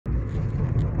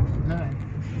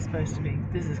supposed to be.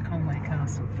 This is Conwy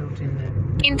Castle, built in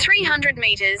the... In 300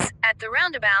 metres, at the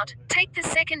roundabout, take the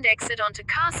second exit onto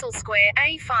Castle Square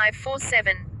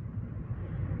A547.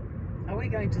 Are we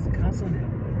going to the castle now?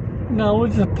 No, we'll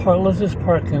just park. Let's just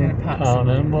park in town,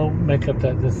 and we'll make up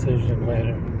that decision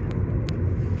later.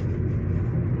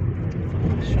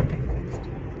 Shopping first.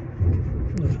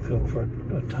 Let's go for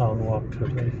a town walk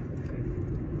today.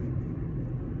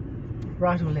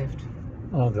 Right or left?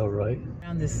 I'll go right.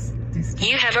 Around this.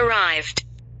 You have arrived.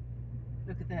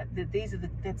 Look at that.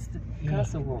 That's the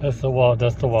castle walk. That's the walk.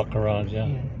 That's the walk around. Yeah.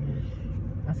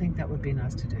 I think that would be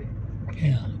nice to do.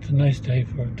 Yeah, it's a nice day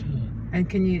for it too. And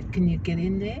can you get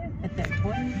in there at that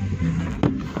point?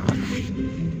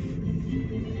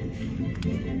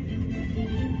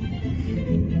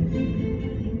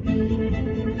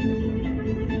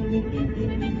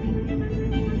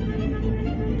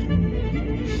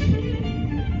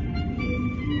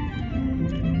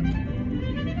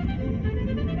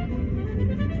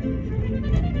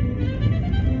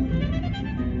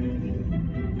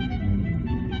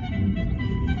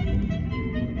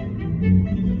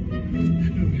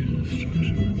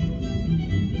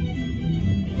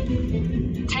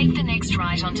 Take the next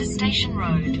right onto Station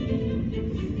Road.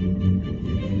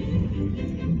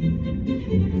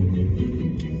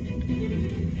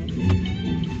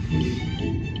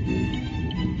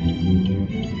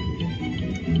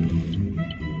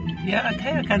 Yeah,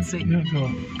 okay, I can see. Yeah, go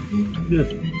on.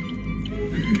 Yes.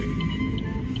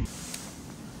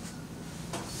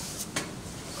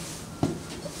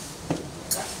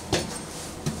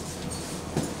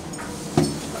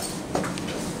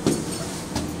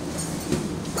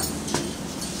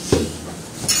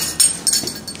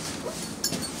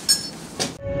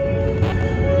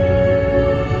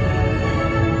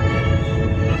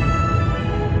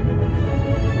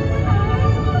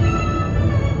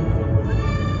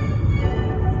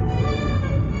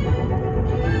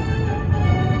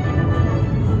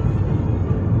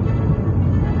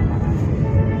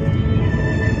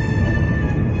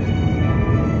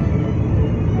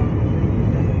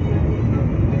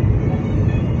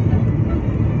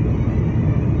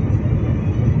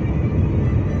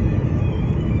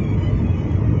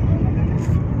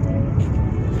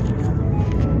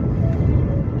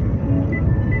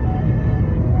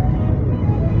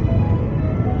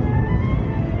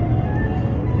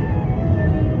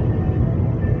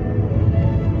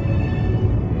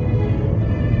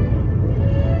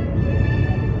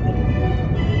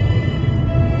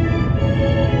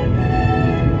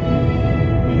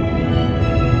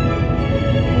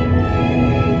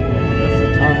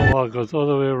 Goes all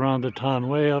the way around the town,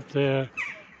 way up there,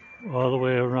 all the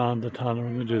way around the town. We're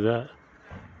going to do that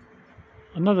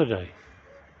another day.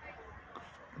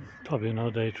 Probably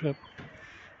another day trip.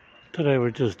 Today we're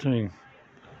just doing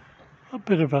a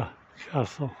bit of a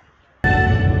castle.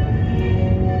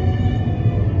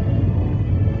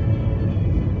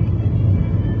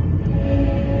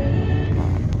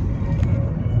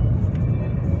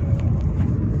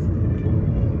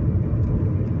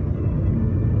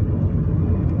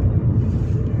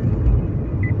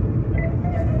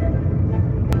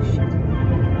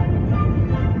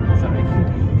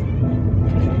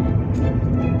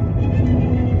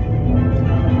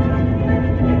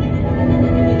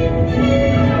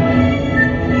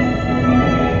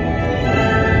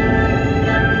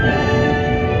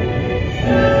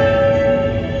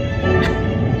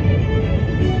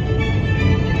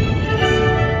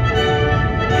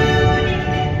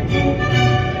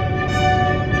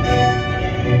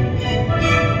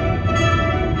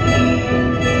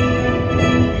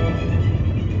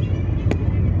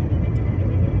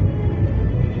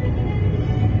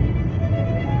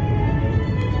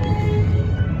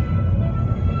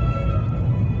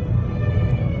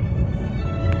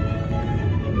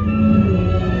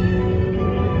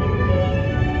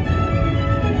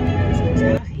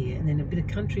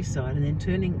 Countryside and then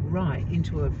turning right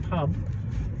into a pub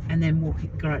and then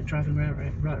driving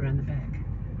right around the back.